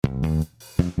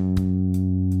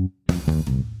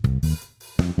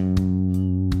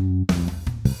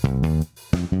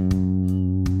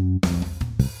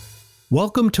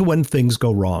Welcome to When Things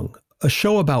Go Wrong, a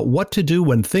show about what to do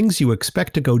when things you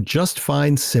expect to go just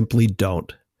fine simply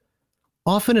don't.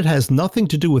 Often it has nothing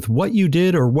to do with what you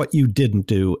did or what you didn't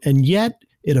do, and yet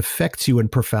it affects you in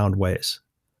profound ways.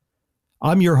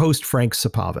 I'm your host, Frank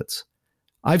Sapovitz.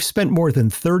 I've spent more than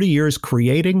 30 years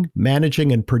creating,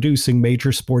 managing, and producing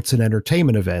major sports and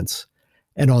entertainment events,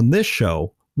 and on this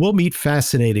show, we'll meet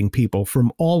fascinating people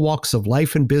from all walks of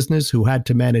life and business who had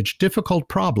to manage difficult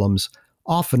problems,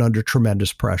 often under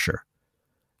tremendous pressure.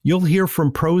 You'll hear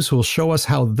from pros who'll show us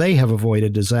how they have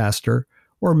avoided disaster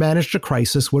or managed a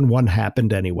crisis when one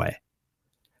happened anyway.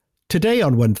 Today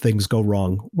on When Things Go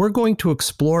Wrong, we're going to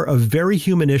explore a very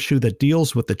human issue that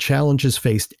deals with the challenges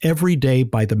faced every day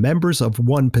by the members of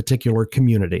one particular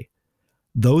community,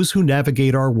 those who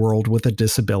navigate our world with a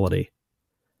disability.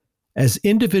 As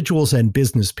individuals and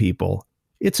business people,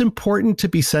 it's important to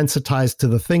be sensitized to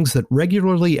the things that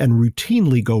regularly and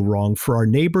routinely go wrong for our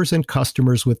neighbors and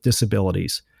customers with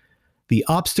disabilities, the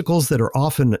obstacles that are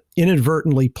often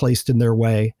inadvertently placed in their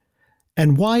way,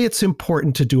 and why it's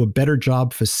important to do a better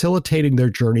job facilitating their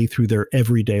journey through their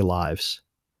everyday lives.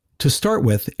 To start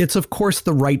with, it's of course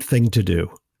the right thing to do.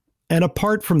 And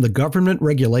apart from the government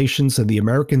regulations and the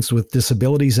Americans with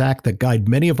Disabilities Act that guide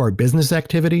many of our business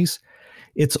activities,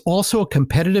 it's also a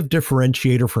competitive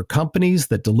differentiator for companies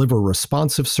that deliver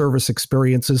responsive service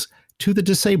experiences to the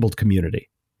disabled community.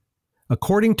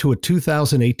 According to a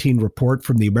 2018 report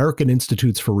from the American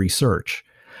Institutes for Research,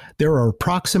 there are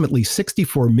approximately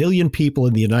 64 million people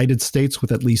in the United States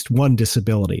with at least one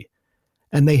disability,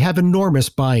 and they have enormous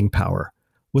buying power,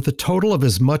 with a total of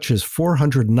as much as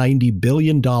 $490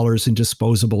 billion in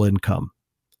disposable income.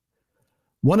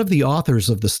 One of the authors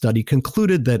of the study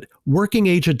concluded that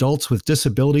working-age adults with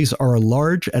disabilities are a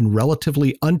large and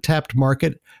relatively untapped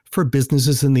market for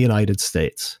businesses in the United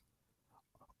States.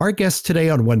 Our guest today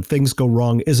on When Things Go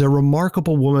Wrong is a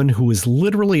remarkable woman who is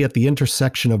literally at the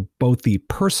intersection of both the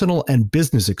personal and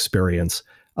business experience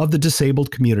of the disabled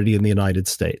community in the United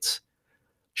States.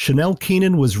 Chanel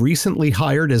Keenan was recently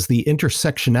hired as the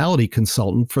intersectionality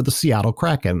consultant for the Seattle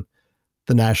Kraken,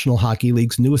 the National Hockey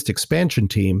League's newest expansion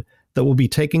team that will be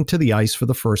taking to the ice for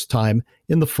the first time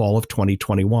in the fall of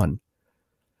 2021.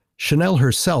 Chanel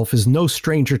herself is no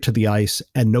stranger to the ice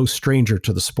and no stranger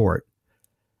to the sport.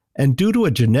 And due to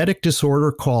a genetic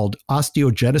disorder called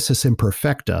osteogenesis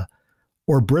imperfecta,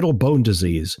 or brittle bone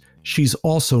disease, she's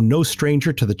also no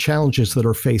stranger to the challenges that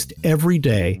are faced every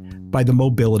day by the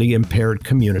mobility impaired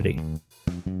community.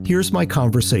 Here's my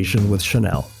conversation with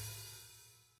Chanel.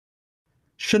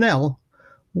 Chanel,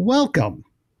 welcome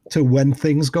to When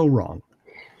Things Go Wrong.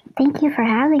 Thank you for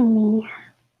having me.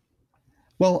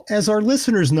 Well, as our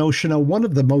listeners know, Chanel, one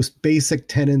of the most basic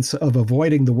tenets of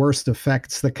avoiding the worst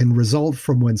effects that can result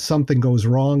from when something goes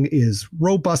wrong is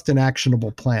robust and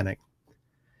actionable planning.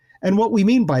 And what we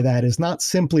mean by that is not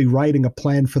simply writing a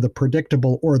plan for the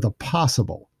predictable or the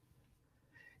possible.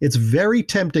 It's very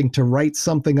tempting to write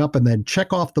something up and then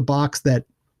check off the box that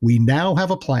we now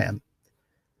have a plan.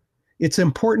 It's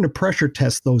important to pressure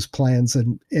test those plans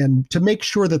and to make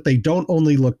sure that they don't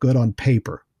only look good on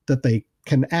paper, that they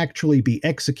can actually be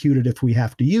executed if we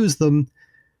have to use them,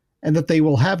 and that they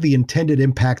will have the intended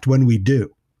impact when we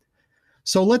do.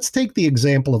 So let's take the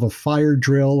example of a fire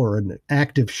drill or an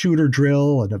active shooter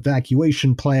drill, an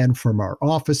evacuation plan from our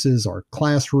offices, our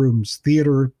classrooms,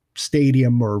 theater,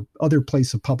 stadium, or other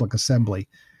place of public assembly.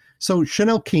 So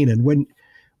Chanel Keenan,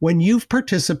 when you've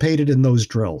participated in those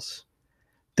drills,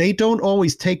 they don't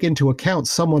always take into account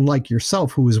someone like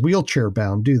yourself who is wheelchair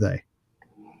bound, do they?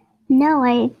 No,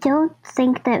 I don't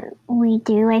think that we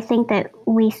do. I think that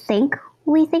we think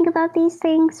about these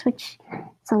things, which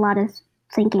is a lot of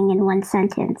thinking in one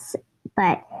sentence.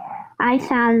 But I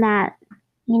found that,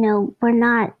 we're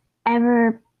not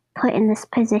ever put in this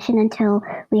position until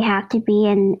we have to be.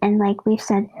 And like we've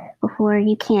said before,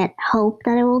 you can't hope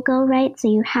that it will go right. So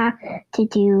you have to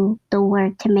do the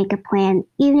work to make a plan,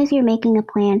 even if you're making a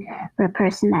plan for a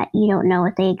person that you don't know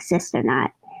if they exist or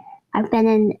not. I've been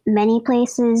in many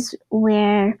places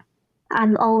where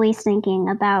I'm always thinking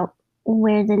about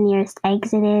where the nearest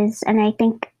exit is. And I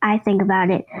think about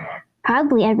it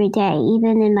probably every day,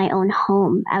 even in my own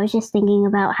home. I was just thinking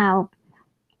about how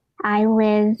I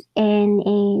live in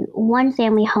a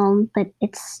one-family home, but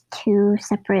it's two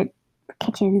separate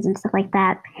kitchens and stuff like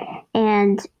that.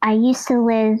 And I used to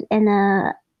live in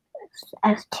a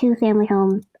two-family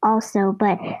home also,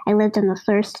 but I lived on the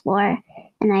first floor,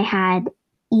 and I had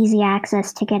easy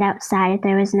access to get outside if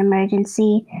there was an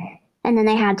emergency. And then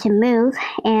I had to move,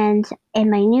 and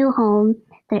in my new home,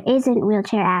 there isn't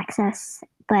wheelchair access,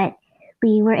 but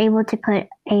we were able to put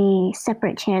a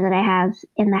separate chair that I have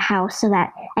in the house so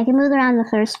that I can move around the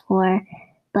first floor.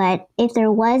 But if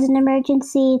there was an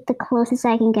emergency, the closest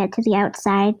I can get to the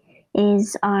outside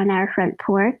is on our front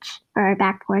porch, or our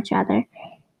back porch rather.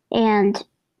 And,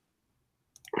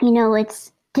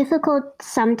 it's difficult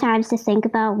sometimes to think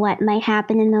about what might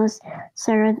happen in those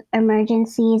sort of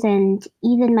emergencies. And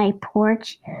even my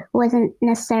porch wasn't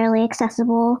necessarily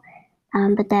accessible.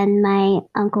 But then my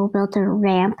uncle built a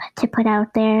ramp to put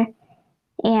out there.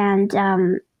 And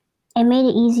it made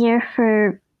it easier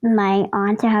for my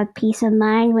aunt to have peace of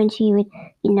mind when she would,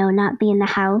 not be in the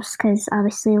house. Because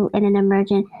obviously in an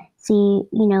emergency,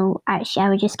 I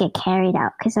would just get carried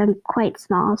out because I'm quite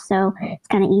small. So it's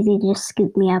kind of easy to just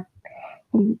scoop me up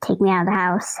and take me out of the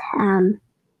house.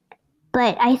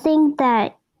 But I think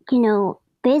that,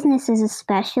 businesses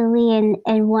especially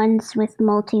and ones with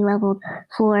multi-leveled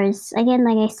floors, again,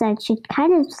 like I said, should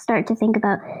kind of start to think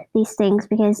about these things,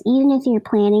 because even if you're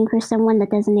planning for someone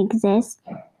that doesn't exist,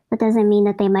 that doesn't mean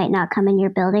that they might not come in your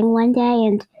building one day.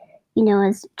 And,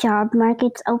 as job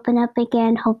markets open up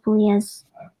again, hopefully as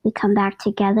we come back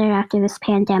together after this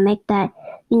pandemic, that,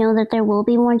 that there will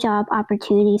be more job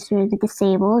opportunities for the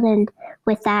disabled. And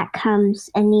with that comes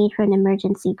a need for an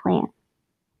emergency plan.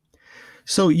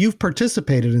 So you've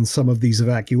participated in some of these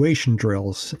evacuation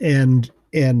drills, and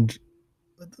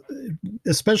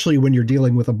especially when you're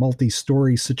dealing with a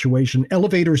multi-story situation,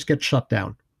 elevators get shut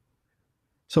down.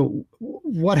 So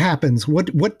what happens?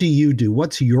 What do you do?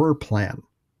 What's your plan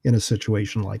in a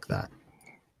situation like that?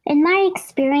 In my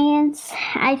experience,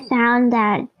 I found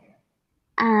that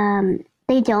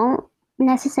they don't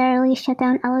necessarily shut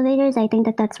down elevators. I think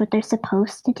that that's what they're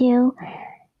supposed to do.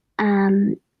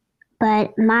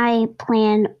 But my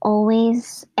plan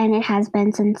always, and it has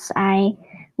been since I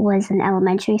was in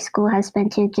elementary school, has been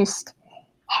to just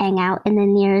hang out in the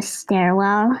nearest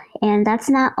stairwell. And that's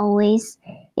not always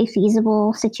a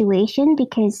feasible situation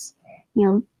because,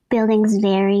 buildings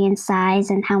vary in size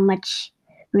and how much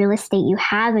real estate you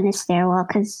have in a stairwell,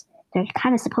 because they're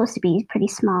kind of supposed to be pretty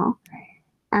small.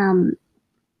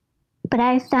 But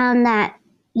I found that,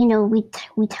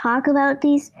 we talk about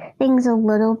these things a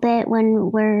little bit when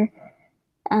we're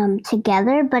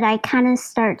together, but I kind of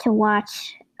start to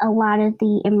watch a lot of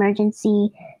the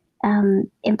emergency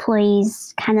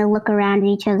employees kind of look around at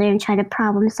each other and try to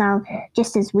problem solve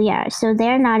just as we are. So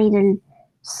they're not even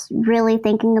really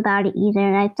thinking about it either.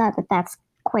 And I thought that that's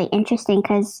quite interesting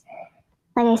because,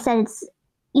 like I said, it's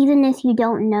even if you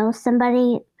don't know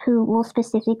somebody who will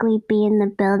specifically be in the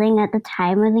building at the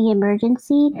time of the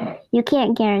emergency, you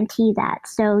can't guarantee that.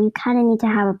 So you kind of need to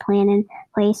have a plan in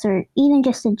place, or even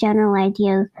just a general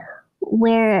idea of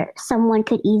where someone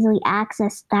could easily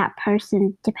access that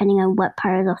person depending on what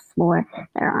part of the floor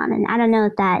they're on. And I don't know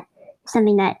if that is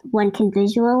something that one can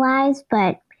visualize,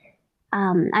 but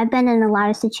I've been in a lot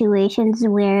of situations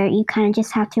where you kind of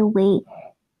just have to wait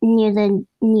near the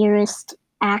nearest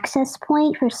access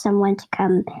point for someone to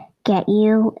come get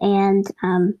you. And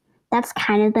that's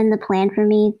kind of been the plan for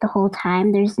me the whole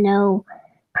time. There's no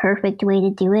perfect way to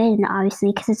do it. And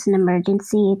obviously, because it's an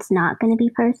emergency, it's not going to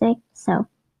be perfect. So.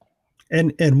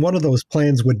 And one of those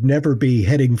plans would never be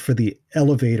heading for the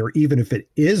elevator, even if it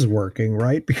is working,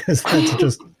 right? Because that's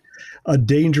just a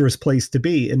dangerous place to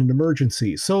be in an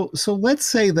emergency. So let's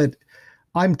say that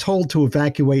I'm told to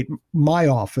evacuate my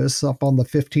office up on the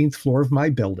 15th floor of my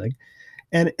building.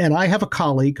 And I have a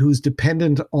colleague who's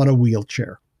dependent on a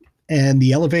wheelchair, and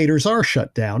the elevators are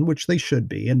shut down, which they should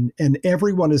be, and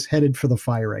everyone is headed for the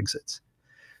fire exits.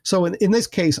 So in this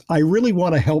case, I really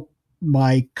want to help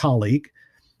my colleague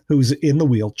who's in the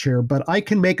wheelchair, but I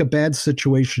can make a bad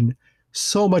situation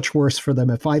so much worse for them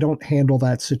if I don't handle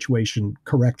that situation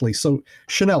correctly. So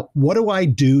Chanel, what do I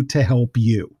do to help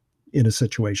you in a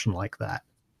situation like that?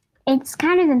 It's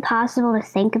kind of impossible to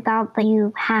think about, but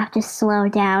you have to slow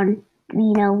down.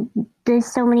 There's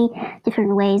so many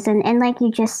different ways. And like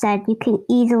you just said, you can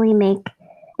easily make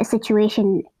a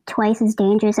situation twice as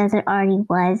dangerous as it already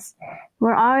was.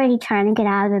 We're already trying to get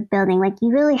out of the building. Like, you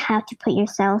really have to put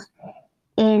yourself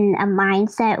in a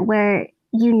mindset where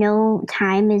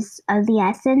time is of the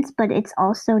essence, but it's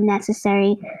also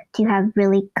necessary to have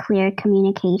really clear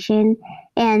communication.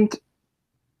 And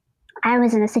I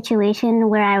was in a situation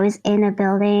where I was in a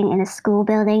building, in a school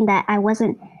building, that I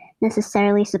wasn't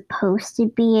necessarily supposed to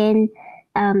be in,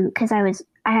 because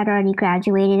I had already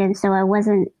graduated, and so I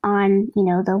wasn't on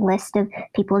the list of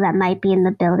people that might be in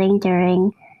the building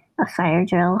during a fire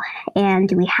drill.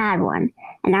 And we had one,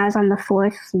 and I was on the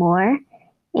 4th floor,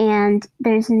 and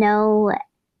there's no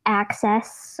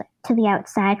access to the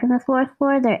outside from the fourth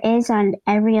floor. There is on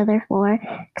every other floor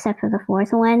except for the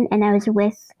fourth one. And I was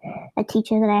with a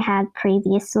teacher that I had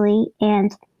previously,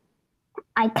 and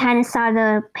I kind of saw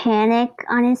the panic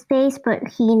on his face, but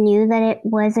he knew that it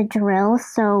was a drill,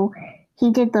 so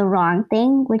he did the wrong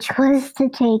thing, which was to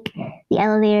take the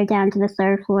elevator down to the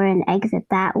third floor and exit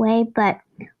that way. But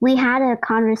we had a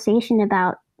conversation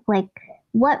about, like,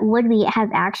 what would we have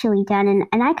actually done?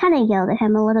 And I kind of yelled at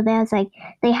him a little bit. I was like,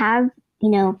 they have,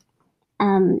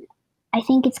 um, I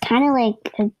think it's kind of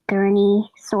like a gurney,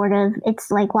 sort of.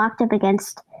 It's like locked up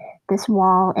against this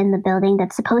wall in the building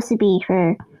that's supposed to be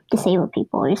for disabled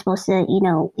people. You're supposed to,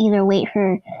 either wait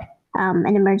for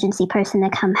an emergency person to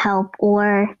come help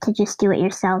or to just do it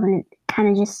yourself. And it kind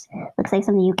of just looks like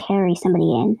something you carry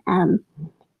somebody in.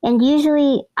 And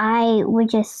usually I would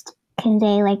just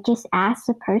convey, like, just ask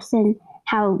the person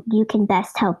how you can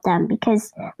best help them,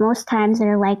 because most times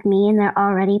they're like me and they're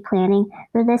already planning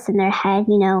for this in their head.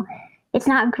 It's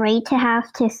not great to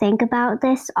have to think about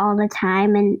this all the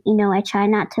time. And, I try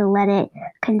not to let it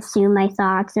consume my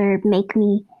thoughts or make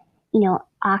me,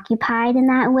 occupied in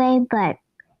that way. But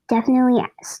definitely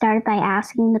start by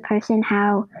asking the person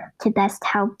how to best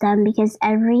help them, because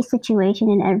every situation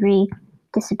and every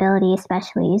disability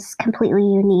especially is completely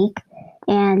unique.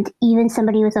 And even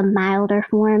somebody with a milder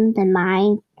form than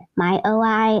my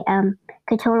OI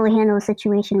could totally handle a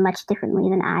situation much differently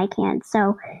than I can.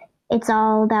 So it's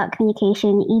all about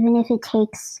communication, even if it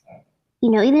takes,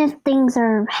 even if things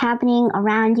are happening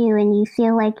around you and you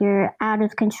feel like you're out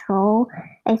of control.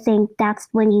 I think that's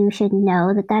when you should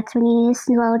know that that's when you need to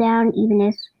slow down, even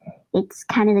if it's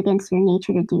kind of against your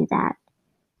nature to do that.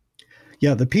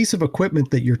 Yeah, the piece of equipment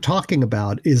that you're talking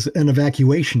about is an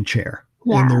evacuation chair.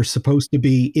 Yeah. And they're supposed to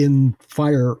be in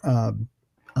fire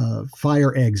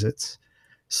exits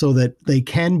so that they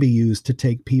can be used to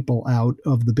take people out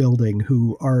of the building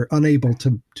who are unable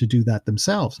to do that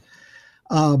themselves.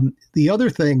 The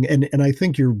other thing, and I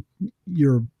think your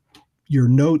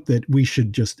note that we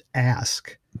should just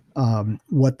ask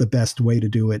what the best way to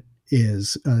do it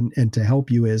is and to help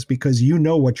you is, because you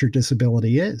know what your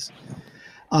disability is.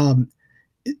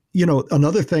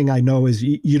 Another thing I know is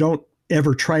you don't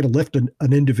ever try to lift an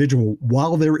individual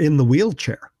while they're in the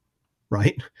wheelchair,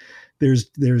 right? There's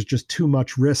just too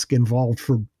much risk involved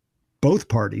for both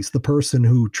parties. The person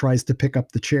who tries to pick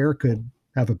up the chair could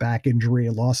have a back injury,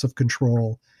 a loss of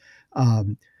control,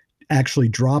 actually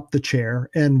drop the chair.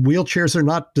 And wheelchairs are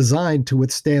not designed to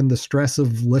withstand the stress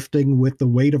of lifting with the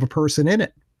weight of a person in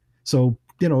it. So,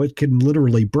 it can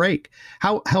literally break.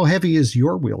 How heavy is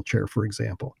your wheelchair, for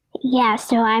example? Yeah,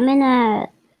 so I'm in a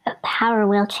power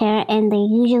wheelchair, and they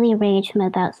usually range from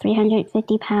about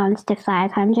 350 pounds to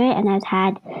 500, and I've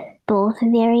had both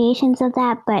variations of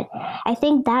that. But I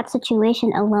think that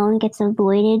situation alone gets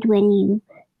avoided when you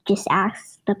just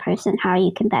ask the person how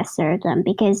you can best serve them,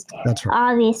 because That's right.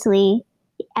 Obviously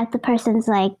if the person's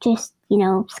like, just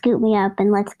scoot me up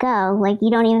and let's go, like,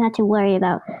 you don't even have to worry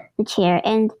about the chair.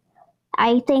 And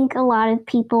I think a lot of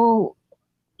people,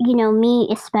 me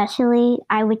especially,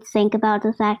 I would think about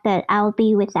the fact that I'll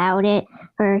be without it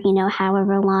for,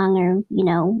 however long, or,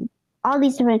 all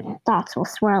these different thoughts will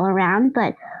swirl around.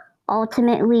 But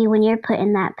ultimately, when you're put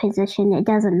in that position, it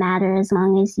doesn't matter, as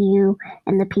long as you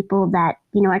and the people that,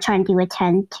 are trying to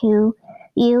attend to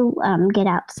you get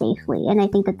out safely. And I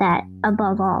think that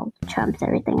above all trumps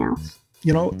everything else.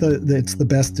 It's the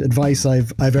best advice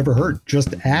I've ever heard.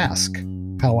 Just ask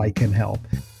how I can help.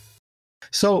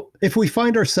 So if we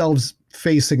find ourselves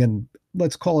facing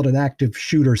let's call it an active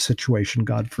shooter situation,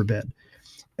 God forbid,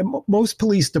 and most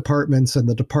police departments and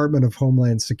the Department of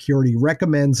Homeland Security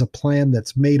recommends a plan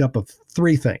that's made up of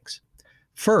three things.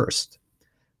 First,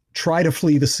 try to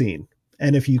flee the scene.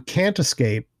 And if you can't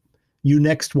escape, you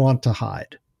next want to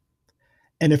hide.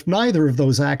 And if neither of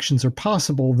those actions are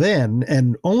possible, then,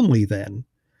 and only then,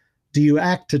 do you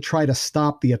act to try to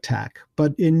stop the attack.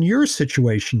 But in your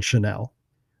situation, Chanel,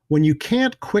 when you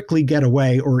can't quickly get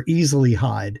away or easily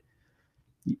hide,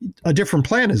 a different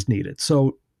plan is needed.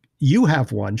 So you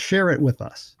have one. Share it with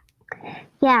us.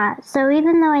 Yeah. So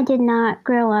even though I did not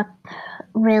grow up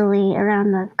really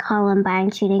around the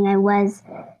Columbine shooting, I was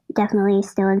definitely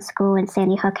still in school when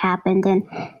Sandy Hook happened. And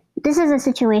this is a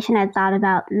situation I've thought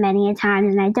about many a time.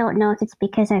 And I don't know if it's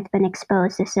because I've been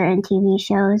exposed to certain TV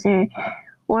shows or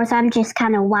if I'm just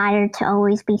kind of wired to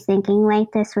always be thinking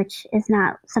like this, which is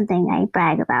not something I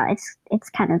brag about. It's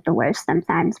kind of the worst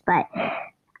sometimes. But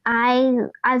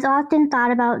I've often thought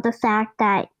about the fact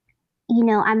that,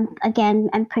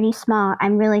 I'm pretty small.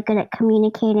 I'm really good at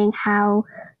communicating how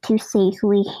to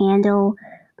safely handle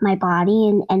my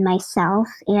body and myself,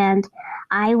 and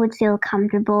I would feel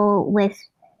comfortable with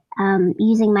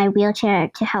using my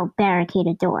wheelchair to help barricade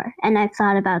a door. And I've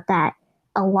thought about that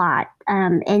a lot.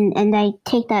 And I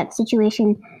take that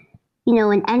situation,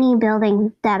 in any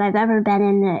building that I've ever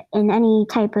been in any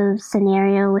type of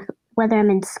scenario, with whether I'm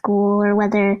in school or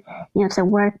whether, it's a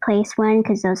workplace one,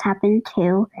 because those happen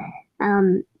too.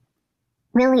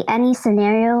 Really any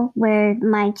scenario where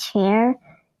my chair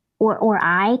or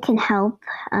I can help,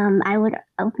 I would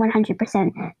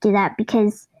 100% do that,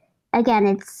 because again,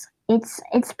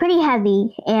 it's pretty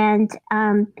heavy, and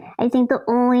I think the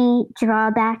only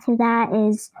drawback to that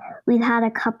is we've had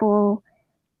a couple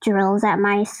drills at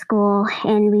my school,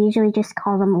 and we usually just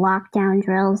call them lockdown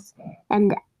drills.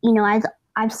 And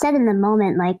I've said in the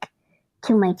moment, like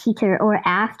to my teacher or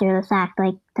after the fact,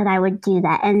 like that I would do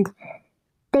that, and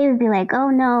they would be like, "Oh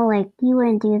no, like you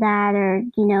wouldn't do that," or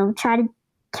try to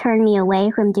turn me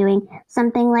away from doing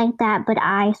something like that. But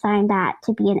I find that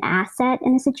to be an asset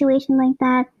in a situation like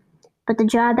that. But the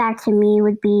drawback to me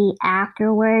would be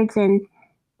afterwards, and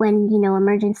when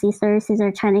emergency services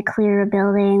are trying to clear a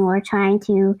building or trying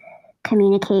to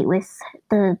communicate with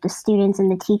the students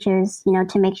and the teachers,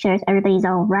 to make sure everybody's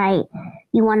all right.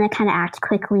 You want to kind of act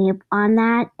quickly on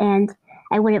that, and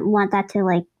I wouldn't want that to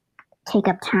like take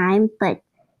up time. But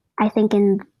I think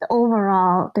in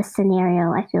overall the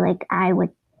scenario, I feel like I would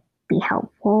be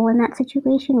helpful in that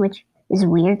situation, which is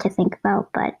weird to think about,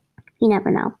 but you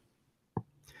never know.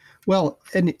 Well,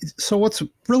 and so what's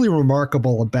really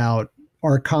remarkable about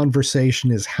our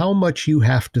conversation is how much you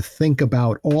have to think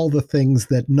about all the things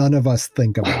that none of us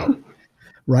think about,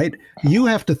 right? You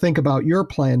have to think about your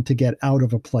plan to get out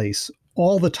of a place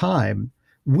all the time.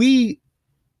 We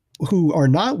who are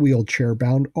not wheelchair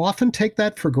bound often take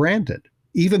that for granted,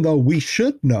 even though we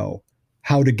should know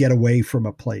how to get away from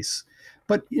a place.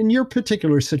 But in your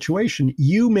particular situation,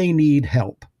 you may need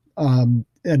help.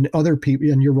 And other people,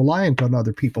 and you're reliant on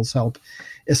other people's help,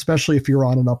 especially if you're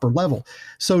on an upper level.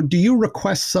 So do you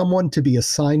request someone to be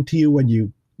assigned to you when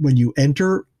you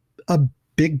enter a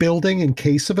big building in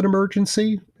case of an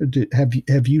emergency?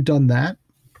 Have you done that?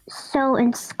 So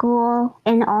in school,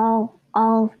 in all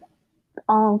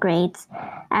grades,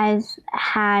 I've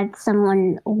had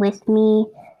someone with me,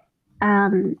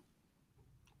 and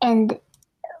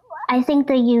I think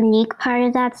the unique part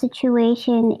of that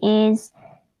situation is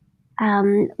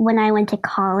when I went to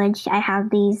college, I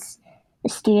have these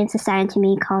students assigned to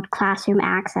me called classroom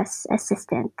access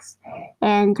assistants.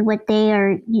 And what they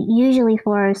are usually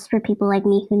for is for people like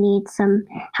me who need some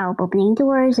help opening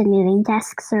doors and moving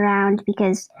desks around,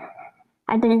 because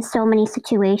I've been in so many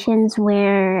situations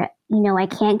where, I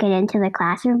can't get into the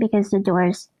classroom because the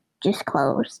door's just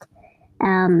closed.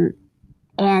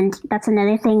 And that's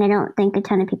another thing I don't think a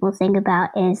ton of people think about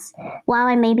is, while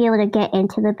I may be able to get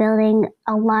into the building,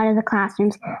 a lot of the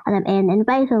classrooms that I'm in, and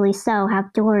rightfully so,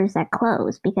 have doors that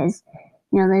close because,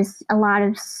 there's a lot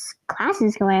of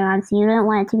classes going on, so you don't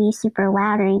want it to be super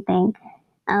loud or anything.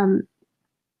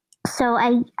 So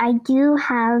I do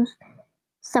have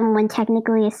someone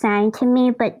technically assigned to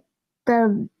me, but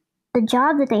the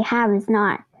job that they have is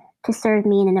not to serve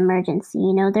me in an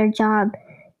emergency. Their job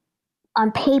on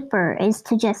paper is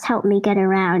to just help me get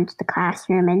around the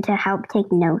classroom and to help take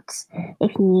notes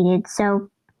if needed. So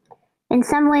in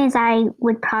some ways, I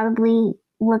would probably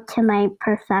look to my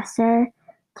professor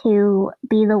to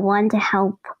be the one to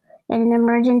help in an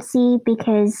emergency,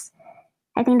 because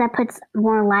I think that puts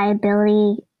more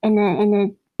liability in a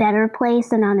better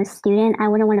place than on a student. I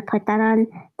wouldn't want to put that on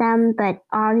them, but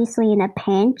obviously in a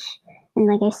pinch, and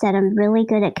like I said, I'm really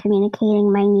good at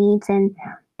communicating my needs, and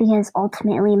because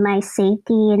ultimately my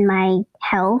safety and my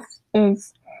health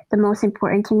is the most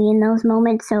important to me in those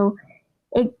moments. So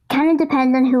it kind of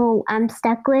depends on who I'm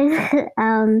stuck with.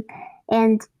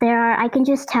 And I can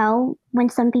just tell when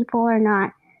some people are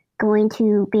not going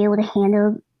to be able to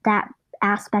handle that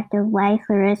aspect of life,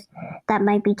 or if that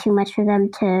might be too much for them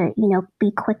to,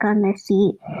 be quick on their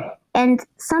feet. And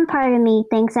some part of me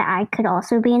thinks that I could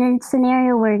also be in a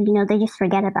scenario where, they just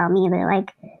forget about me. They're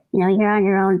like, you're on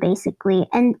your own basically.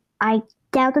 And I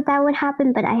doubt that would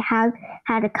happen, but I have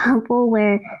had a couple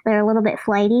where they're a little bit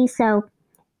flighty. So,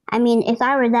 I mean, if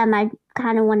I were them, I'd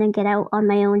kind of want to get out on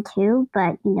my own too.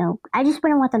 But, I just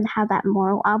wouldn't want them to have that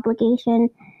moral obligation.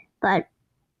 But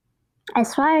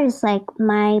as far as like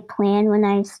my plan when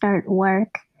I start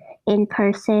work in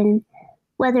person,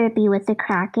 whether it be with the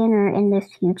Kraken or in the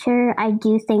future, I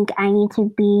do think I need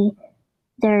to be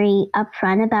very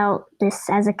upfront about this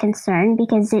as a concern,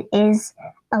 because it is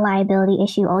a liability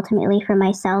issue ultimately for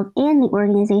myself and the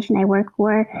organization I work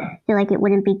for. I feel like it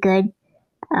wouldn't be good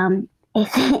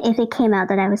if it came out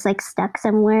that I was like stuck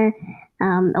somewhere,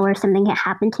 or something had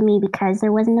happened to me because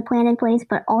there wasn't a plan in place.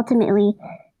 But ultimately,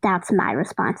 that's my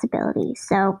responsibility.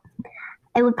 So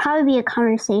it would probably be a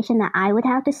conversation that I would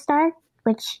have to start,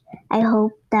 which I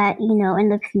hope that, in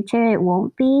the future it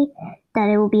won't be, that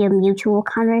it will be a mutual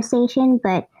conversation.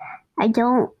 But I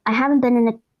haven't been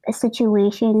in a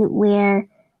situation where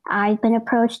I've been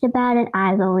approached about it.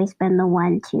 I've always been the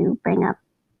one to bring up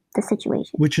the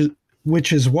situation.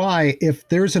 Which is why, if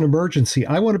there's an emergency,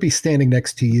 I want to be standing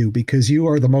next to you, because you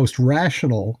are the most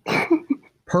rational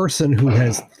person who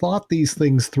has thought these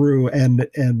things through, and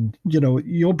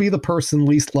you'll be the person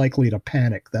least likely to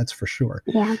panic. That's for sure.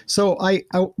 Yeah. So I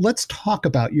let's talk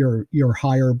about your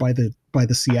hire by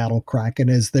the Seattle Kraken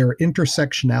as their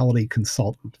intersectionality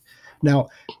consultant. Now,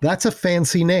 that's a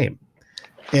fancy name,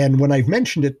 and when I've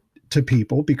mentioned it to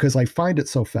people, because I find it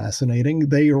so fascinating,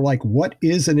 they are like, what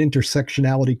is an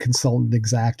intersectionality consultant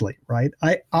exactly? Right?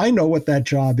 I know what that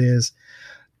job is,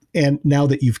 and now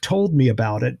that you've told me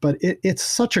about it, but it's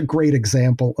such a great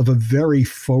example of a very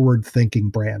forward-thinking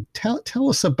brand. Tell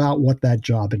us about what that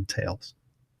job entails.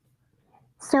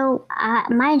 So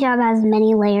my job has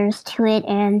many layers to it,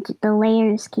 and the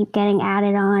layers keep getting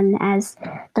added on as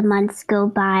the months go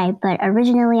by. But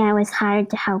originally, I was hired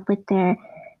to help with their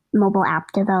mobile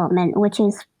app development, which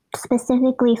is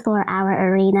specifically for our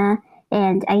arena,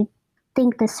 and I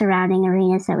think the surrounding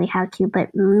arenas that we have too,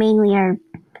 but mainly are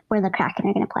where the Kraken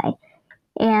are going to play.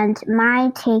 And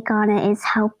my take on it is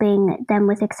helping them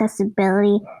with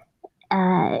accessibility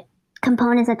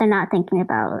components that they're not thinking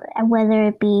about, whether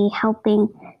it be helping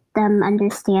them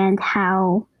understand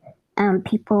how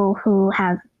people who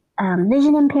have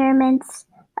vision impairments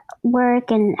work,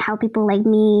 and how people like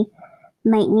me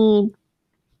might need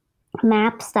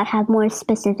maps that have more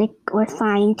specific or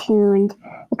fine-tuned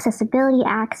accessibility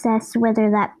access, whether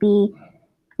that be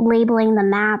labeling the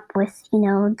map with,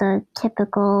 the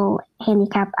typical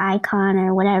handicap icon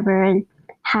or whatever, and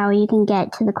how you can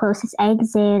get to the closest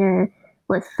exit, or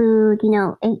what food,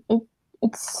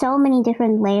 it's so many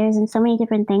different layers and so many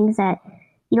different things that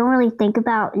you don't really think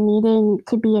about needing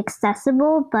to be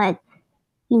accessible, but,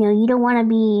 you don't want to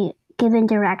be given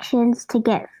directions to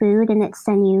get food and it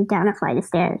send you down a flight of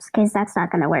stairs, because that's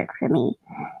not going to work for me.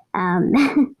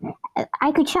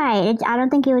 I could try it. I don't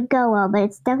think it would go well, but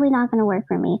it's definitely not going to work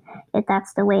for me if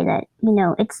that's the way that,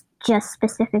 it's just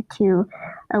specific to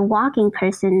a walking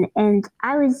person. And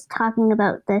I was talking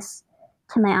about this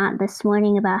to my aunt this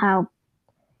morning about how,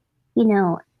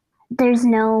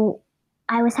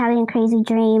 I was having a crazy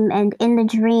dream, and in the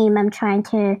dream, I'm trying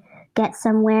to get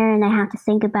somewhere, and I have to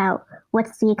think about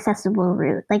what's the accessible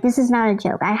route. Like, this is not a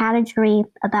joke. I had a dream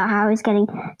about how I was getting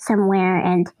somewhere,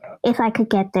 and if I could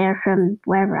get there from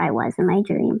wherever I was in my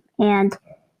dream. And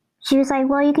she was like,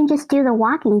 well, you can just do the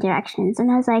walking directions.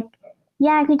 And I was like,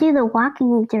 yeah, I could do the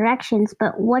walking directions,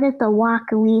 but what if the walk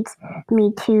leads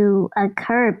me to a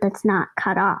curb that's not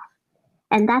cut off?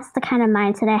 And that's the kind of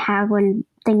mindset I have when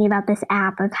thinking about this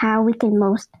app, of how we can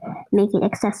most make it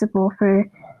accessible for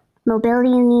mobility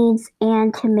needs,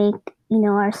 and to make,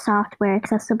 our software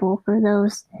accessible for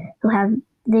those who have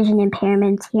vision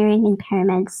impairments, hearing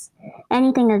impairments,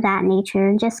 anything of that nature,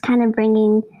 and just kind of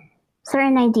bringing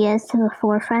certain ideas to the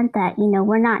forefront that,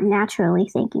 we're not naturally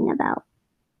thinking about.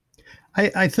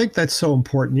 I think that's so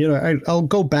important. I'll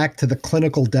go back to the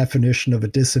clinical definition of a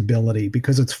disability,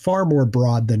 because it's far more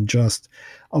broad than just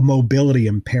a mobility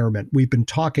impairment. We've been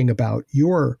talking about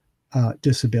your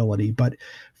disability, but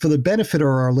for the benefit of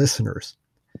our listeners,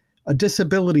 a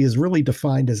disability is really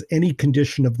defined as any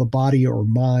condition of the body or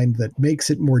mind that makes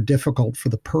it more difficult for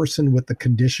the person with the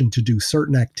condition to do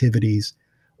certain activities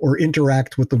or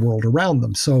interact with the world around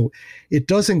them. So it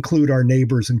does include our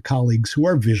neighbors and colleagues who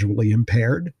are visually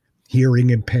impaired,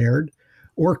 hearing impaired,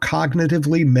 or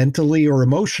cognitively, mentally, or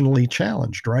emotionally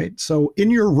challenged, right? So in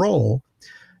your role,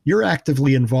 you're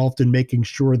actively involved in making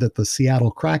sure that the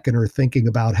Seattle Kraken are thinking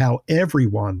about how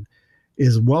everyone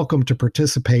is welcome to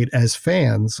participate as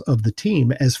fans of the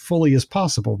team as fully as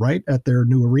possible, right, at their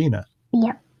new arena.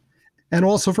 Yep. And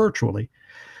also virtually.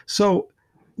 So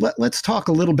let's talk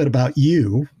a little bit about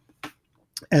you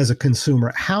as a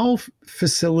consumer. How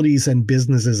facilities and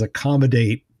businesses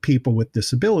accommodate people with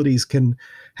disabilities can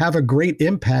have a great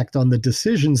impact on the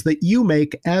decisions that you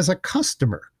make as a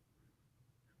customer.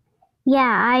 Yeah,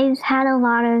 I've had a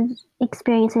lot of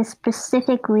experiences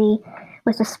specifically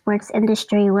with the sports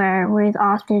industry, where we've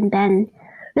often been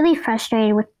really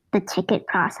frustrated with the ticket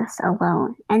process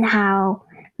alone, and how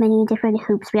many different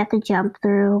hoops we have to jump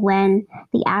through when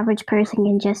the average person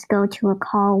can just go to a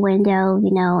call window,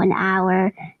 an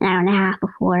hour and a half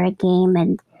before a game,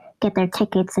 and get their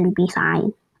tickets and be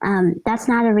fine. That's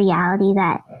not a reality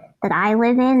that I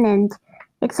live in, and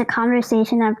it's a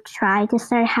conversation I've tried to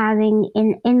start having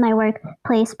in my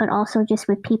workplace, but also just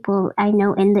with people I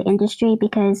know in the industry,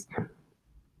 because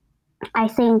I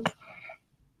think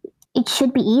it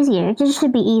should be easier. It just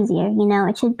should be easier, you know,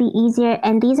 it should be easier.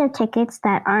 And these are tickets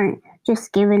that aren't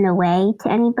just given away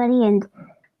to anybody. And,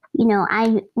 you know,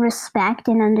 I respect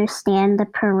and understand the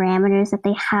parameters that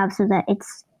they have so that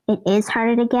it is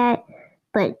harder to get.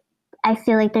 But I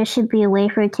feel like there should be a way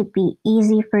for it to be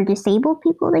easy for disabled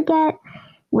people to get,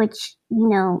 which, you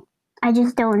know, I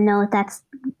just don't know if that's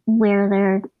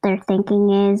where their thinking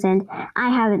is. And I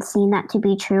haven't seen that to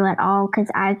be true at all,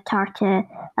 because I've talked to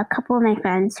a couple of my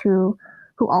friends who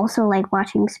also like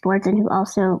watching sports and who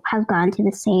also have gone to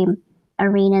the same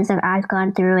arenas that I've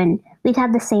gone through, and we've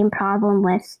had the same problem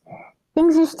with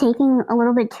things just taking a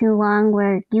little bit too long,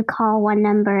 where you call one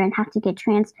number and have to get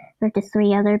transferred to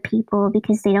three other people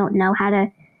because they don't know how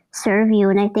to serve you.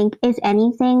 And I think, if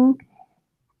anything,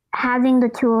 having the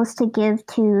tools to give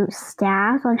to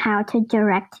staff on how to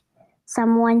direct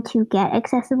someone to get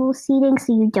accessible seating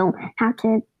so you don't have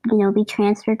to, you know, be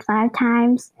transferred 5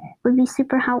 times would be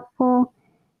super helpful.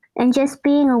 And just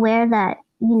being aware that,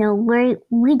 you know,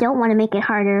 we don't want to make it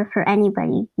harder for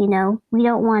anybody. You know, we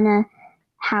don't want to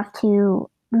have to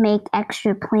make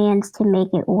extra plans to make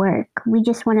it work. We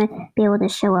just want to be able to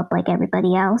show up like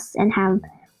everybody else and have,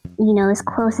 you know, as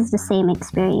close as the same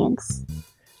experience.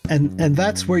 And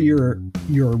that's where your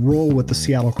role with the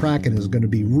Seattle Kraken is going to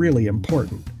be really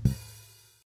important.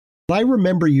 I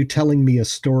remember you telling me a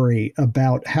story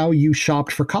about how you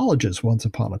shopped for colleges once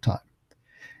upon a time,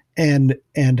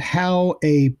 and how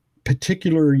a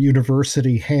particular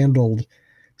university handled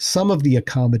some of the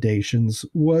accommodations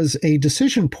was a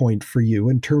decision point for you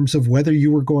in terms of whether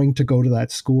you were going to go to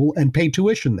that school and pay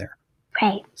tuition there.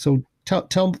 Right. So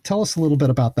tell us a little bit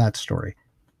about that story.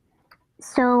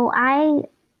 So I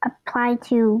applied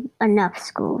to enough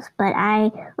schools, but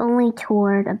I only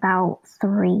toured about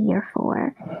 3 or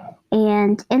 4.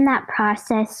 And in that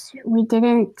process, we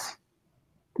didn't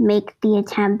make the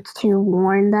attempt to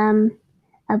warn them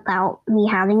about me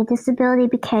having a disability,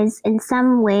 because in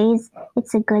some ways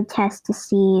it's a good test to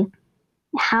see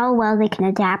how well they can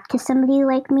adapt to somebody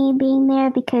like me being there,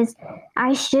 because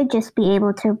I should just be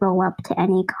able to roll up to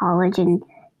any college and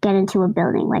get into a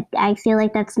building. Like, I feel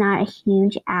like that's not a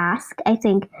huge ask. I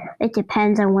think it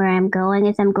depends on where I'm going.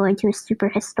 If I'm going to a super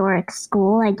historic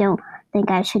school, I don't think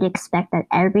I should expect that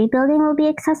every building will be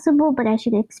accessible, but I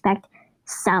should expect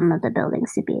some of the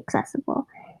buildings to be accessible.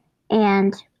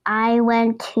 And I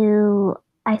went to,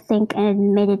 I think, an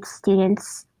admitted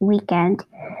students weekend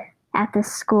at the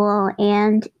school,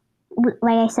 and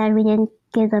like I said, we didn't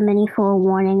give them any full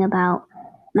warning about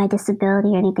my disability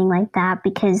or anything like that,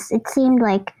 because it seemed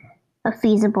like a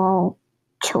feasible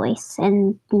choice.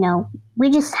 And, you know, we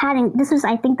just hadn't, this was,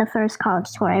 I think, the first college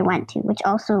tour I went to, which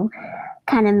also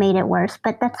kind of made it worse,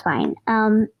 but that's fine.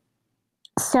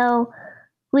 So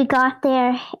we got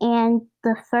there, and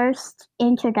the first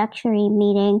introductory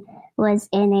meeting was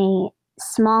in a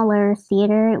smaller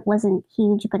theater. It wasn't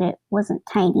huge, but it wasn't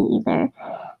tiny either.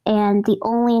 And the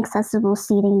only accessible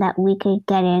seating that we could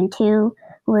get into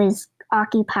was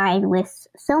occupied with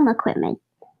film equipment,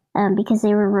 because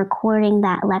they were recording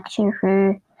that lecture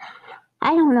for, I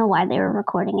don't know why they were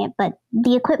recording it, but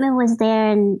the equipment was there.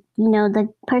 And, you know, the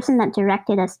person that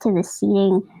directed us to the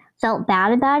seating felt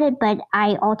bad about it, but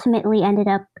I ultimately ended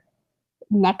up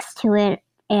next to it,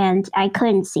 and I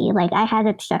couldn't see. Like, I had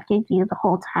obstructed view the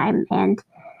whole time. And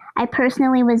I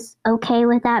personally was okay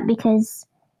with that, because,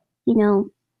 you know,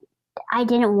 I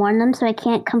didn't warn them, so I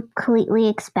can't completely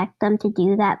expect them to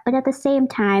do that. But at the same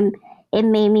time, it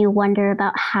made me wonder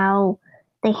about how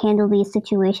they handle these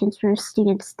situations for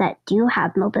students that do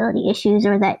have mobility issues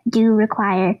or that do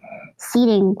require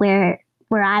seating where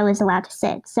I was allowed to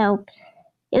sit. So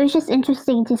it was just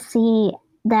interesting to see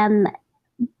them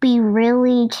be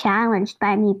really challenged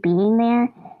by me being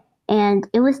there. And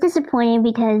it was disappointing,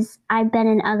 because I've been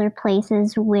in other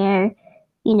places where,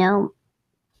 you know,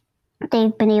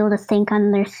 they've been able to think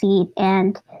on their feet,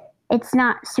 and it's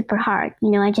not super hard.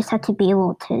 You know, I just have to be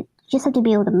able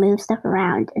to move stuff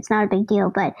around. It's not a big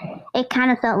deal, but it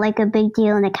kind of felt like a big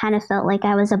deal, and it kind of felt like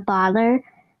I was a bother.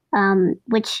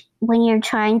 Which, when you're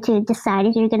trying to decide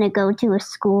if you're going to go to a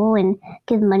school and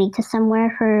give money to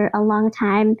somewhere for a long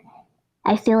time,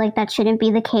 I feel like that shouldn't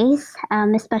be the case,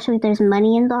 especially if there's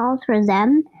money involved for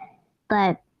them.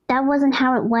 But that wasn't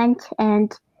how it went.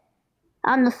 And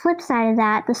on the flip side of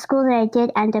that, the school that I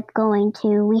did end up going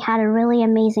to, we had a really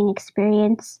amazing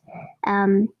experience.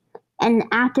 And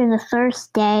after the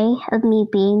first day of me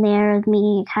being there, of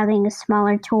me having a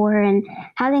smaller tour and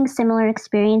having similar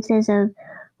experiences of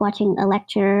watching a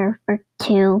lecture or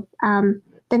two,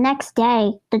 the next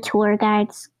day the tour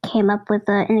guides came up with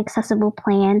an accessible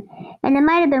plan. And it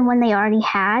might have been one they already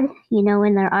had, in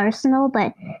their arsenal,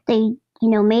 but they,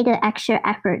 made an extra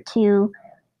effort to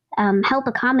help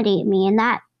accommodate me. And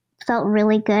that felt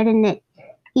really good. And it,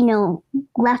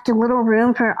 left a little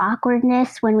room for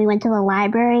awkwardness when we went to the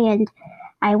library and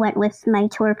I went with my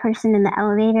tour person in the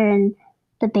elevator and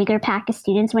the bigger pack of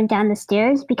students went down the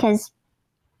stairs because,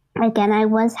 again, I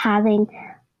was having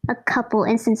a couple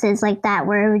instances like that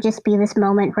where it would just be this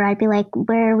moment where I'd be like,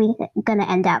 where are we going to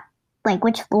end up? Like,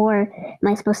 which floor am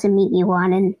I supposed to meet you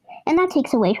on? And that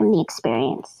takes away from the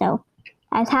experience. So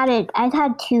I've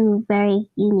had two very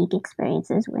unique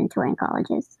experiences when touring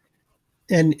colleges.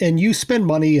 And you spend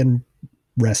money in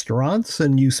restaurants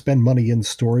and you spend money in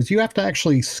stores. You have to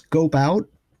actually scope out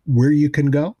where you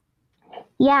can go.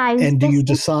 Yeah. And do you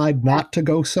decide not to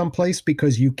go someplace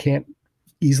because you can't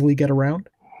easily get around?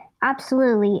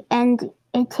 Absolutely. And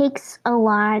it takes a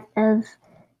lot of,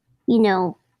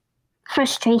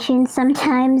 frustration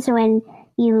sometimes when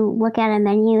you look at a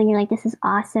menu and you're like, this is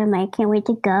awesome. I can't wait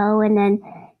to go. And then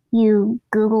you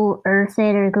Google Earth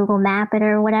it or Google Map it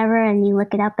or whatever, and you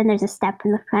look it up and there's a step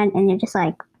in the front and you're just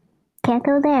like, can't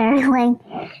go there. Like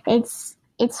it's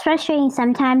frustrating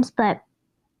sometimes, but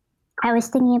I was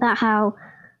thinking about how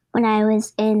when I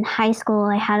was in high school,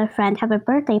 I had a friend have a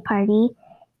birthday party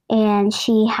and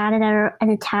she had it at an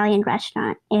Italian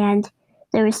restaurant. And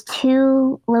there was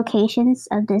two locations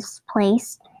of this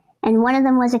place and one of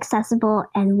them was accessible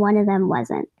and one of them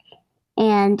wasn't.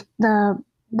 And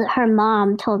her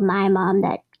mom told my mom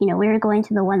that, we were going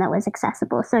to the one that was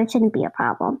accessible, so it shouldn't be a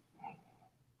problem.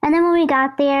 And then when we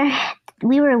got there,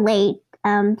 we were late,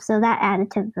 so that added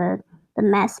to the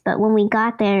mess. But when we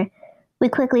got there, we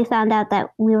quickly found out that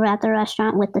we were at the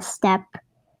restaurant with the step,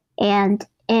 and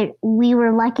we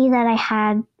were lucky that I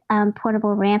had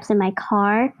portable ramps in my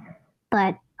car,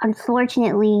 but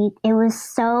unfortunately, it was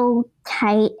so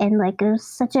tight and like it was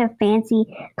such a fancy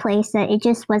place that it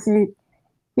just wasn't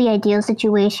the ideal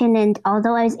situation. And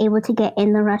although I was able to get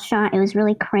in the restaurant, it was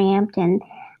really cramped and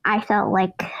I felt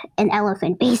like an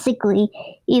elephant basically,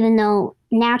 even though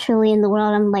naturally in the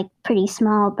world I'm like pretty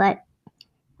small, but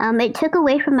it took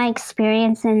away from my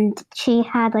experience. And she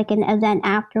had like an event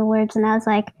afterwards and I was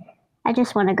like, I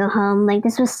just want to go home. Like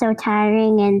this was so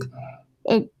tiring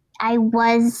and I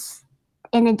was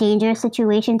in a dangerous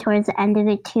situation towards the end of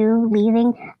it too,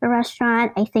 leaving the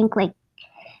restaurant. I think like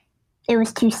it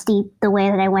was too steep the way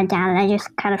that I went down and I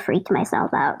just kind of freaked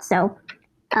myself out. So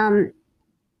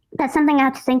that's something I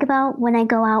have to think about when I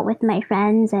go out with my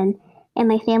friends and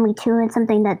my family too, and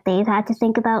something that they've had to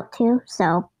think about too.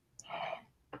 So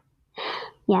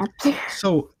yeah.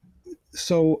 So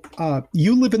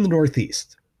you live in the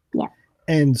Northeast. Yeah.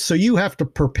 And so you have to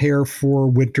prepare for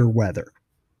winter weather.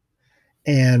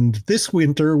 And this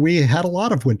winter, we had a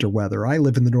lot of winter weather. I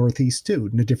live in the Northeast too,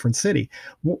 in a different city.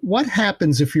 What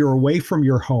happens if you're away from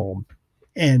your home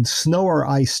and snow or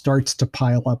ice starts to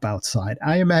pile up outside?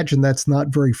 I imagine that's not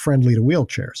very friendly to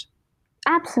wheelchairs.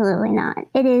 Absolutely not.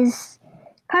 It is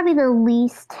probably the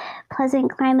least pleasant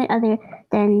climate other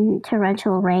than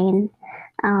torrential rain,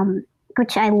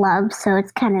 which I love. So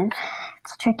it's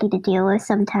tricky to deal with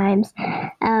sometimes.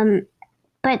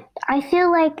 But I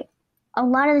feel like a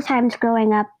lot of the times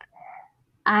growing up,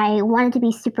 I wanted to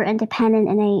be super independent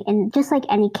and just like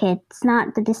any kid, it's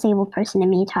not the disabled person in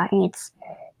me talking. It's,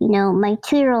 my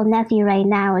 2-year-old nephew right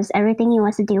now is everything he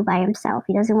wants to do by himself.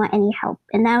 He doesn't want any help.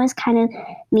 And that was kind of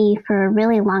me for a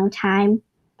really long time.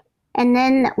 And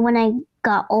then when I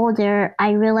got older,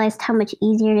 I realized how much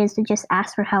easier it is to just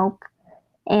ask for help.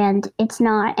 And it's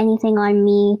not anything on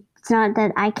me. It's not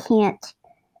that I can't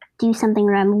do something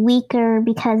or I'm weaker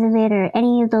because of it or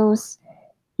any of those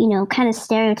kind of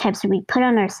stereotypes that we put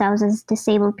on ourselves as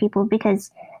disabled people, because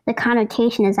the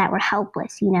connotation is that we're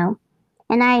helpless, And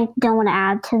I don't want to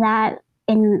add to that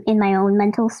in my own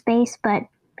mental space. But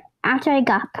after I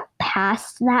got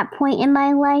past that point in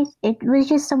my life, it was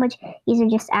just so much easier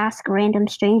to just ask random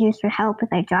strangers for help if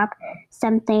I drop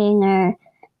something or,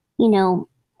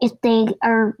 if they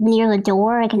are near the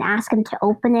door, I can ask them to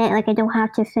open it. Like I don't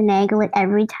have to finagle it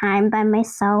every time by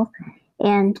myself.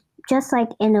 And just like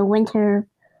in a winter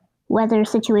weather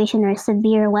situation or a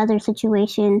severe weather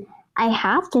situation, I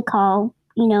have to call,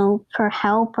 for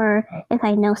help, or if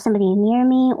I know somebody near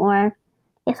me, or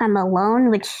if I'm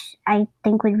alone, which I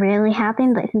think would rarely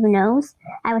happen, but who knows,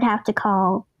 I would have to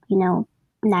call,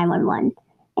 911.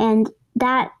 And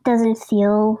that doesn't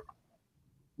feel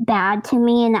bad to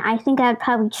me, and I think I'd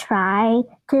probably try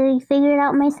to figure it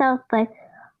out myself, but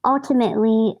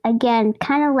ultimately, again,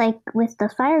 kind of like with the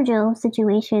fire drill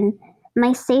situation,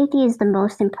 my safety is the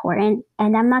most important,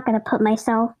 and I'm not going to put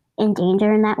myself in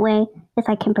danger in that way if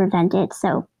I can prevent it.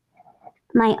 So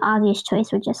my obvious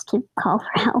choice would just to call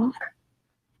for help.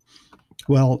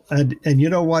 Well, and you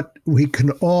know what? We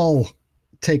can all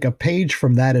take a page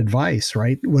from that advice,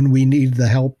 right? When we need the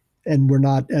help and we're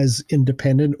not as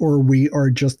independent, or we are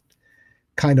just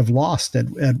kind of lost at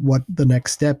what the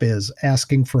next step is.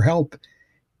 Asking for help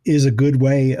is a good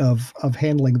way of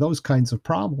handling those kinds of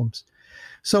problems.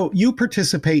 So you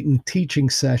participate in teaching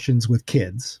sessions with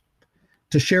kids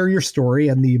to share your story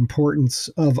and the importance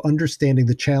of understanding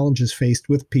the challenges faced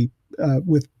with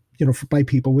by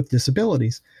people with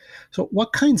disabilities. So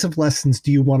what kinds of lessons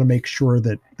do you want to make sure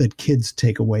that kids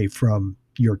take away from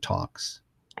your talks?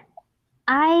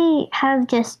 I have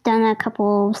just done a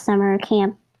couple summer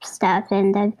camp stuff,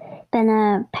 and I've been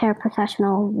a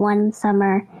paraprofessional one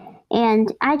summer,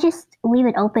 and I just leave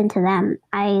it open to them.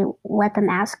 I let them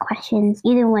ask questions,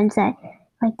 even ones that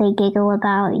like they giggle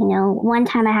about. One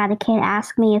time I had a kid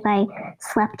ask me if I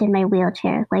slept in my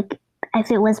wheelchair, like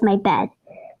if it was my bed.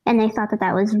 And I thought that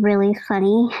that was really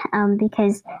funny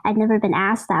because I'd never been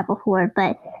asked that before.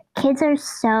 But kids are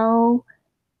so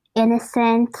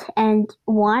innocent and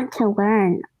want to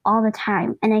learn all the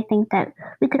time. And I think that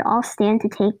we could all stand to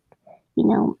take,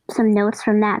 some notes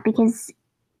from that because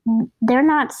they're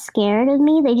not scared of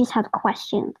me. They just have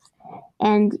questions.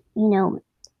 And,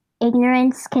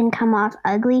 ignorance can come off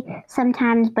ugly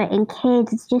sometimes, but in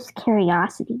kids, it's just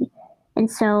curiosity. And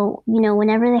so,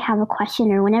 whenever they have a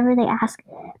question or whenever they ask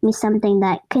me something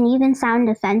that can even sound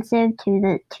offensive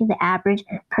to the average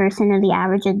person or the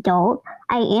average adult,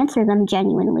 I answer them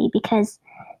genuinely because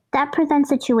that prevents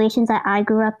situations that I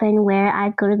grew up in where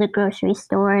I'd go to the grocery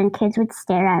store and kids would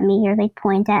stare at me or they'd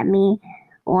point at me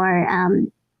or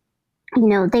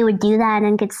they would do that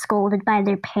and get scolded by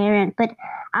their parent. But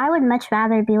I would much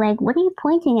rather be like, what are you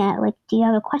pointing at? Like, do you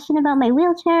have a question about my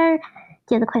wheelchair?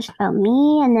 Do you have a question about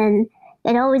me? And then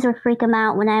it always would freak them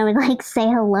out when I would like say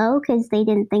hello because they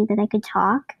didn't think that I could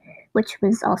talk, which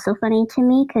was also funny to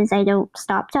me because I don't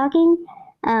stop talking.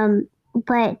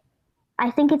 But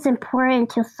I think it's important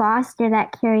to foster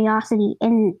that curiosity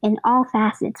in all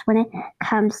facets when it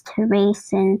comes to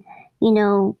race and,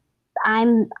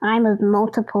 I'm of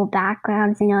multiple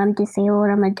backgrounds. I'm disabled,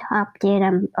 I'm adopted,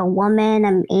 I'm a woman,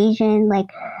 I'm Asian. Like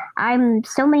I'm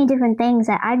so many different things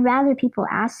that I'd rather people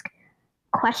ask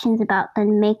questions about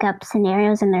than make up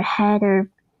scenarios in their head or,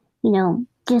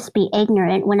 just be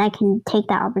ignorant when I can take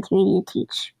that opportunity to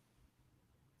teach.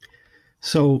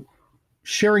 So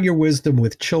sharing your wisdom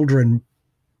with children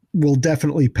will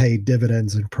definitely pay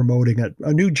dividends in promoting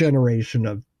a new generation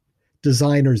of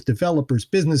designers, developers,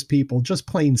 business people, just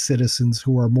plain citizens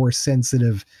who are more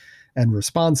sensitive and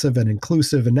responsive and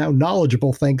inclusive and now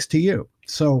knowledgeable thanks to you.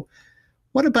 So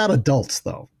what about adults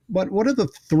though? What are the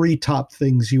three top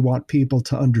things you want people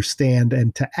to understand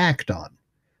and to act on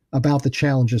about the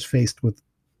challenges faced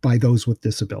by those with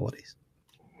disabilities?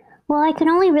 Well, I can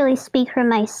only really speak for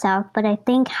myself, but I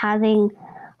think having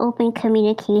open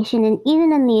communication, and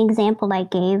even in the example I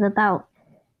gave about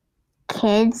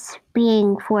kids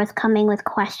being forthcoming with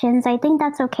questions, I think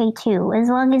that's okay too. As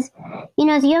long as,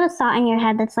 if you have a thought in your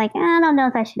head that's like, I don't know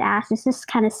if I should ask this, this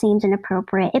kind of seems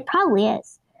inappropriate. It probably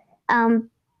is.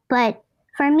 But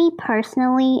for me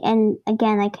personally, and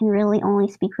again, I can really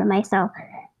only speak for myself,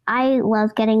 I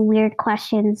love getting weird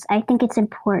questions. I think it's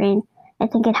important. I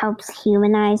think it helps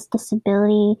humanize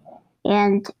disability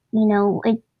and,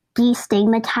 it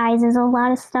destigmatizes a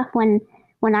lot of stuff when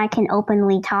I can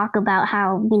openly talk about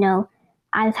how,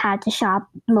 I've had to shop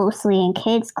mostly in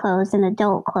kids' clothes and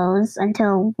adult clothes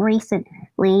until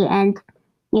recently. And,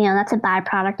 that's a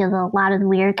byproduct of a lot of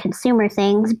weird consumer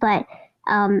things. But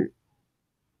I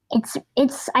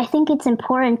think it's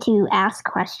important to ask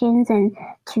questions and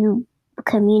to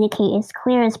communicate as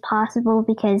clear as possible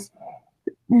because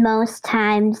most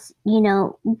times,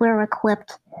 we're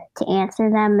equipped to answer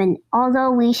them. And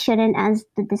although we shouldn't, as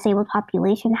the disabled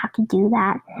population, have to do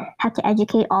that, have to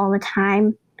educate all the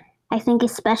time, I think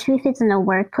especially if it's in a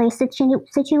workplace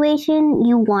situation,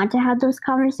 you want to have those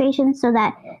conversations so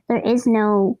that there is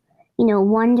no,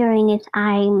 wondering if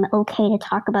I'm okay to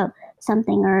talk about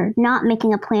something or not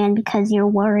making a plan because you're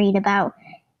worried about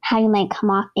how you might come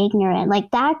off ignorant. Like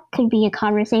that could be a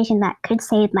conversation that could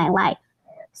save my life.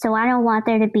 So I don't want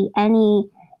there to be any,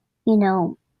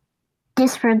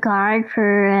 disregard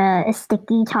for a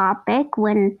sticky topic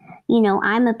when,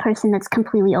 I'm a person that's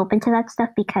completely open to that stuff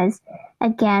because,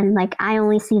 again, like I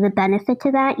only see the benefit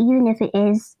to that, even if it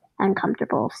is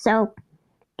uncomfortable. So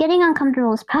getting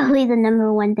uncomfortable is probably the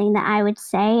number one thing that I would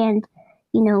say. And,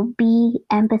 be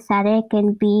empathetic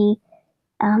and be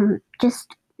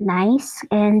just nice.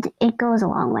 And it goes a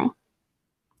long way.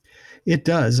 It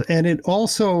does. And it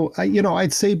also,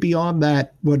 I'd say beyond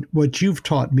that, what you've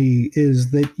taught me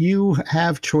is that you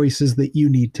have choices that you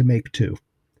need to make too.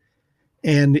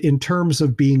 And in terms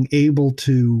of being able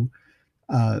to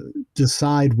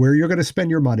decide where you're going to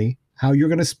spend your money, how you're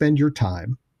going to spend your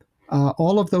time,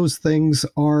 all of those things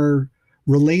are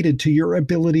related to your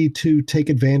ability to take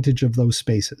advantage of those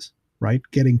spaces, right?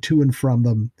 Getting to and from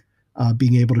them,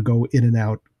 being able to go in and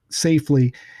out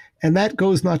safely. And that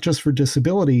goes not just for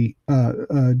disabilities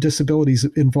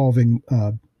involving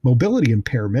mobility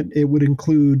impairment. It would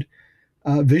include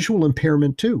visual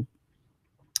impairment too,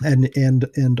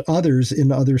 and others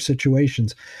in other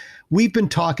situations. We've been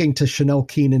talking to Chanel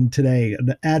Keenan today,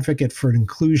 an advocate for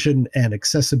inclusion and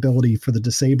accessibility for the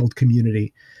disabled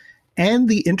community, and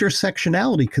the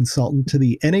intersectionality consultant to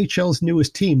the NHL's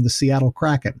newest team, the Seattle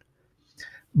Kraken.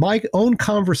 My own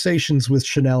conversations with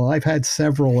Chanel, I've had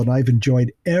several, and I've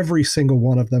enjoyed every single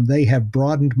one of them. They have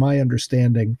broadened my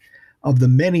understanding of the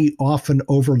many often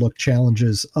overlooked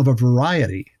challenges of a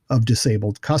variety of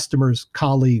disabled customers,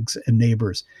 colleagues, and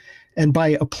neighbors. And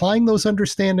by applying those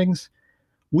understandings,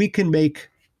 we can make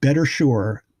better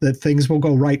sure that things will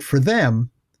go right for them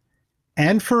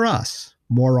and for us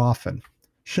more often.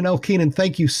 Chanel Keenan,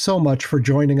 thank you so much for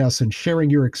joining us and sharing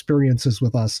your experiences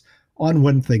with us on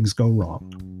When Things Go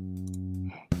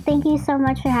Wrong. Thank you so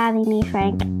much for having me,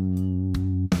 Frank.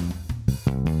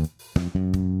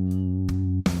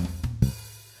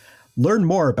 Learn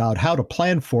more about how to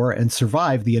plan for and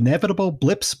survive the inevitable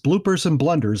blips, bloopers, and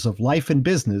blunders of life and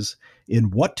business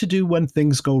in What to Do When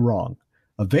Things Go Wrong,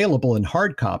 available in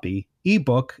hard copy,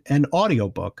 ebook, and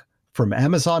audiobook from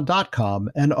Amazon.com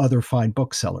and other fine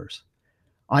booksellers.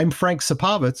 I'm Frank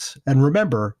Sapovitz, and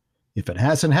remember, if it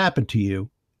hasn't happened to you,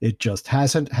 it just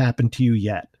hasn't happened to you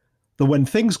yet. The When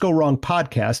Things Go Wrong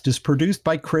podcast is produced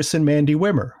by Chris and Mandy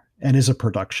Wimmer and is a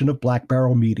production of Black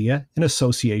Barrel Media in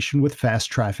association with Fast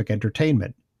Traffic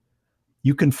Entertainment.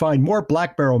 You can find more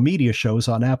Black Barrel Media shows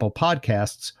on Apple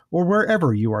Podcasts or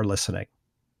wherever you are listening.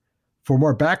 For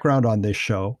more background on this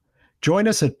show, join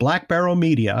us at Black Barrel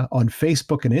Media on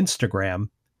Facebook and Instagram,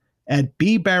 at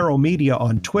B Barrel Media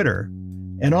on Twitter,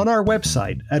 and on our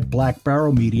website at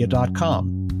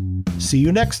blackbarrelmedia.com. See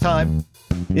you next time,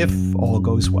 if all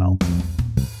goes well.